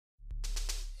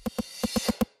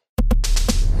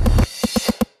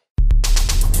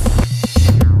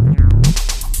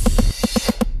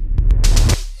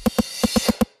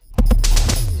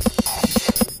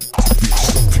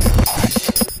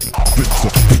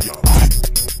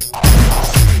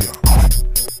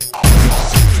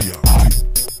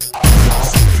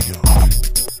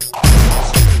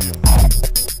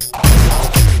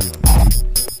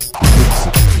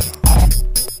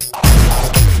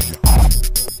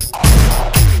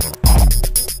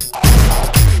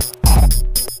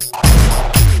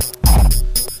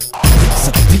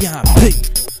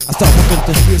stop working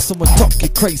to hear someone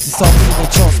talking crazy. Saw me in the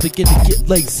charts begin to get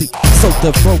lazy. So the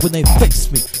road when they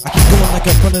face me, I keep going like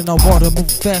I'm running on water, move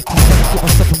fast. Gotta get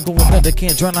myself from going under,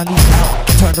 can't drown, I need out.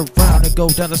 Turn around and go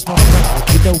down the small round.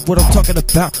 You know what I'm talking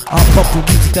about. I'm bumping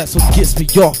music, that's what gets me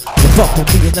off. You're bumping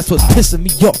me and that's what's pissing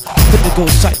me off. Finna go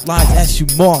shite lines, ask you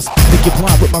Mars. Make you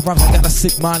blind with my rhymes, I got a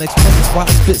sick mind. Explains why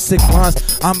I spit sick lines.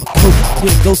 I'm a coke,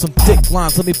 here goes some thick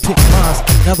lines. Let me pick lines.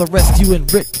 Now the rest you and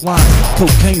Rick lines.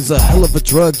 Cocaine's a hell of a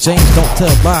drug, James, don't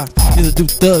tell lies. Neither do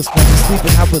thugs, when you're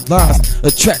sleeping, how it lies.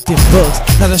 Attracting bugs,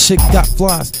 now that shit got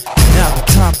flies. Now the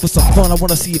time for some fun, I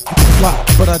wanna see if you can fly.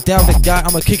 But I doubt it, guy,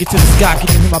 I'ma kick it to the sky.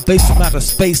 Can you hear my bass from outer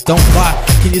space? Don't lie.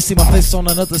 Can you see my face on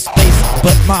another space?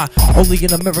 But my, only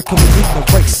in America we lead the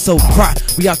race. So cry,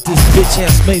 we out this bitch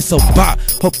ass maze, so bye.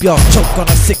 Hope y'all choke on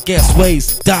our sick ass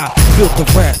ways. Die, feel the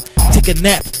wrath, take a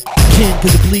nap. Kin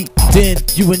could bleed, then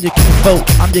you and your kinfolk.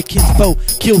 I'm your kinfolk.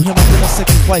 Kill him, I'm gonna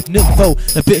sex his wife, nympho.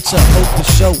 The bitch I hope to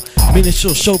show, meaning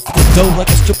she'll show for the dough. Like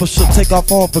a stripper, she'll take off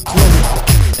all her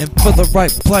clothes. And for the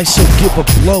right price, she'll give a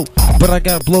blow. But I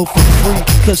gotta blow for free,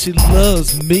 cause she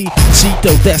loves me.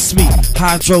 CHETO, that's me.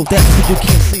 Hydro, that's what you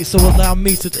can't see. So allow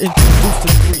me to introduce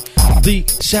the three.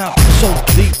 The shout, show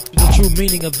deep the true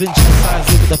meaning of vengeance. Eyes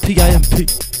over the P.I.M.P.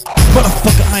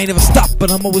 Motherfucker, I ain't never stop,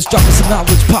 but I'm always dropping some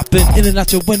knowledge. Popping in and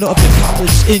out your window of your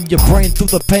college. In your brain, through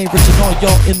the pain, reaching all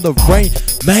y'all in the rain.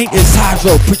 Main is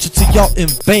hydro, preaching to y'all in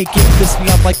vain. Can't miss me,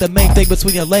 I'm like the main thing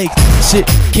between your legs. Shit,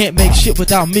 can't make shit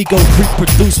without me. Go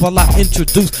reproduce while I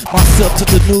introduce myself to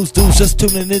the news dudes. Just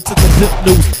tuning into the Pimp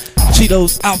news.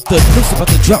 CHETO's out the news, about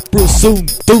to drop real soon.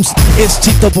 Deuce, it's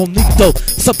CHETO bonito.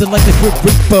 Something like the Grim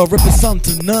Reaper, ripping some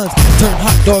to nuns. Turn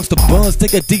hot dogs to buns,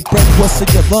 take a deep breath, what's in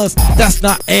your lungs? That's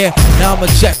not air, now I'ma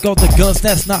jack all the guns,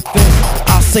 that's not fair.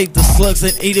 I'll save the slugs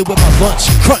and eat it with my lunch.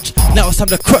 Crunch, now it's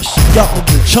time to crush y'all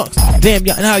into chunks. Damn,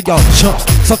 y'all, now y'all chumps.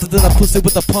 Something that I pussy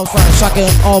with the pumps, frying shotgun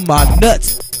on my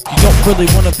nuts. You don't really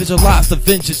wanna visualize the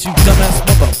vengeance, you dumbass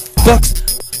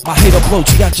motherfucks. My hater blow,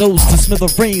 G.I. Joes to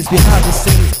smithereens behind the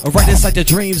scenes, or right inside your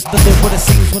dreams. Nothing what it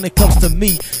seems when it comes to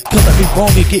me. Come at me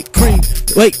wrong and get creamed.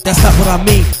 Wait, that's not what I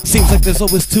mean. Seems like there's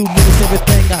always 2 minutes,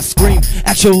 everything I scream.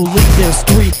 Actually, there's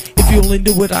 3. If you only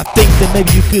knew what I think, then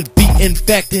maybe you could be, in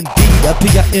fact, indeed, a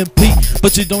P.I.M.P.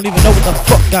 But you don't even know what the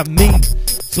fuck I mean.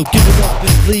 So give it up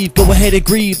and leave, go ahead and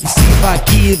grieve. And see if I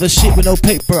give a shit with no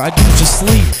paper, I use your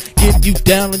sleeve. Get you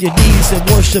down on your knees and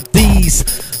worship these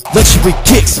luxury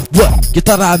kicks. What? You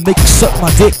thought I'd make you suck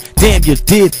my dick? Damn, you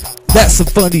did. That's some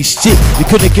funny shit. You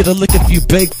couldn't get a lick if you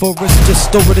begged for it. Just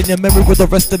store it in your memory with the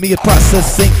rest of me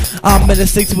processing. I'm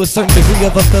menacing to a certain degree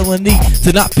of a felony,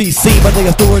 to not be seen by the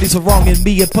authorities for wronging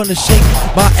me and punishing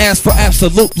my ass for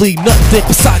absolutely nothing.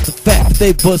 Besides the fact that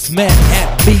they was mad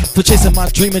at me for chasing my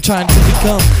dream and trying to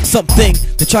become something.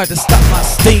 They tried to stop my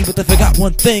steam, but they forgot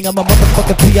one thing. I'm a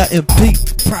motherfucking P.I.M.P.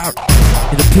 Proud,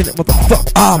 independent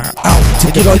motherfucker. I'm out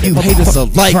to get all you haters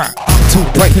alike. I'm too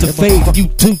bright to fade, you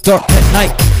too dark at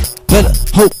night. Better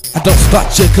hope I don't spot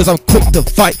you, cause I'm quick to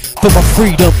fight for my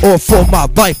freedom or for my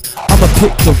life. I'ma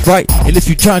pick the right, and if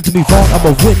you trying to be wrong,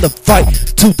 I'ma win the fight.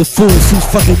 To the fools who's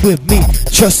fucking with me,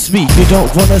 trust me, you don't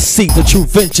wanna see the true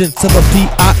vengeance of a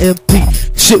P.I.M.P.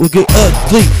 Shit will get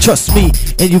ugly, trust me,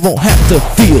 and you won't have to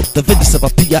feel the vengeance of a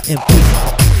P.I.M.P.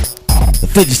 The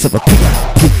vengeance of a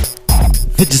P.I.M.P.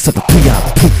 Vengeance of a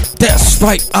P.I.M.P. That's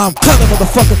right, I'm coming,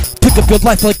 motherfucker. Pick up your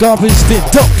life like garbage, then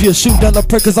dump your shoe down the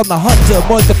prey, cause I'm the hunter,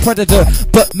 more the predator,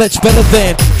 but much better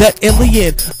than that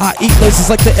alien. I eat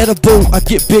lasers like the edible. I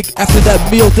get big after that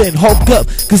meal, then hulk up,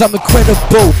 cause I'm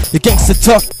incredible. The gangster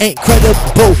talk ain't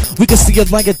credible. We can see it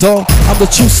like a dog. I'm the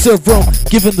true serum,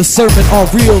 giving the servant all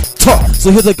real talk. So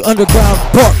hear the underground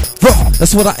bark, rough,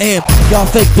 that's what I am. Y'all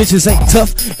fake bitches ain't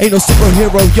tough, ain't no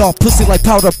superhero. Y'all pussy like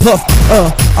powder puff.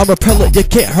 I'm a pellet, you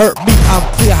can't hurt me. I'm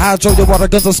clear hydro, your water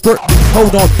guns will squirt me.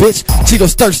 Hold on, bitch,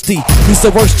 CHETO's thirsty. He's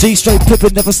the worst G, straight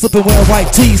pippin', never slippin', wearing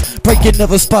white tees. Breaking,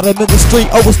 never spot him in the street,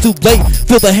 oh it's too late.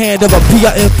 Feel the hand of a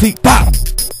P.I.M.P. Bop.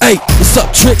 Hey, what's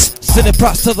up, tricks? Sending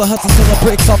props to the hustlers and the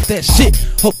bricks off that shit.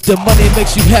 Hope the money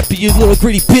makes you happy, you little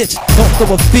greedy bitch. Don't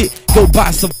throw a fit, go buy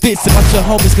some fits and watch your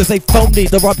homies, cause they phony.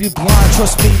 They'll rob you blind,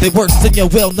 trust me, they worse than your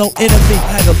well-known enemy.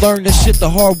 I had to learn this shit the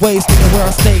hard way, sticking where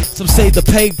I stayed. Some say the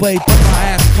paid way, but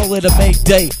my ass call it a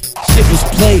Mayday. Shit was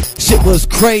played, shit was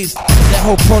crazy. That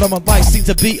whole part of my life seemed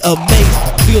to be amazing.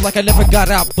 Feel like I never got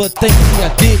out, but thankfully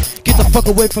I did. Get the fuck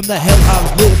away from the hell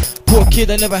I lived. Poor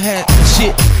kid, I never had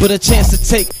shit but a chance to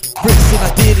take risks, and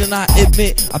I did, and I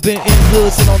admit I've been in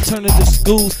hoods and alternative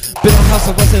schools. Been on house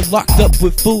arrest and locked up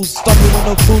with fools. Starving with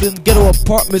no food in ghetto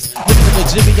apartments. Living in the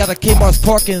Jimmy out of Kmart's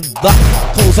parking lot.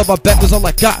 Clothes on my back was all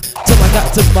I got till I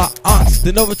got to my aunts.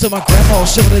 Then over to my grandma,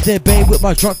 shoving a dead babe with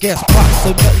my drunk ass pops. so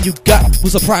nothing you got will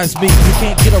surprise me. You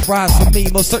can't get a rise from me,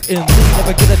 most certainly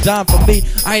never get a dime from me.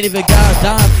 I ain't even got a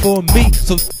dime for me,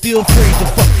 so feel free to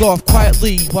fuck off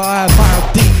quietly while I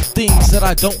admire these things that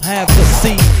I don't have to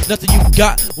see. Nothing you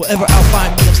got will ever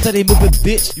outfind me. I'm steady moving,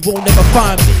 bitch, you won't never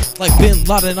find me. Like Bin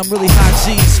Laden, I'm really high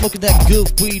G, smoking that good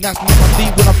weed, knocks me on my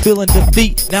feet when I'm feeling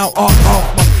defeat. Now off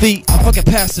my feet, I'm fucking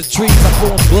past the trees, I'm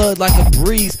blowing blood like a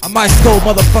breeze. I might scold,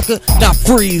 motherfucker, not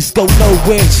freeze. Go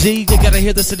nowhere, G, you gotta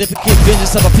hear the significant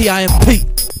vengeance of a P.I.M.P.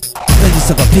 Vengeance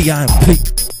of a P.I.M.P.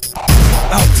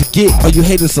 Out to get all you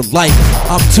haters alike.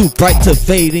 I'm too bright to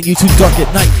fade and you too dark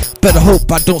at night. Better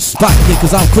hope I don't spot you,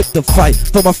 cause I'm quick to fight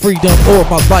for my freedom or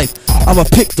my life. I'ma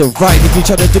pick the right. If you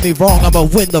try to do me wrong, I'ma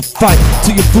win the fight.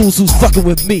 To you fools who's fucking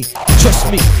with me,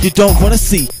 trust me, you don't wanna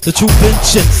see the true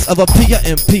vengeance of a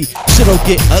P.I.M.P. Shit'll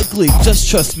get ugly, just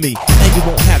trust me, and you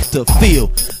won't have to feel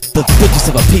the vengeance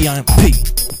of a P.I.M.P.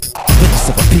 Vengeance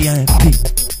of a P.I.M.P.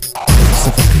 Vengeance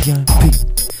of a P.I.M.P.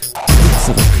 Vengeance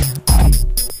of a P.I.M.P.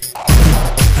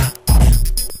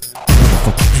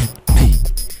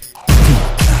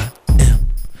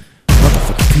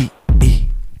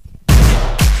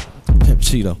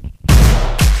 CHETO.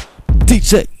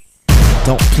 DJ,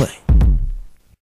 don't play.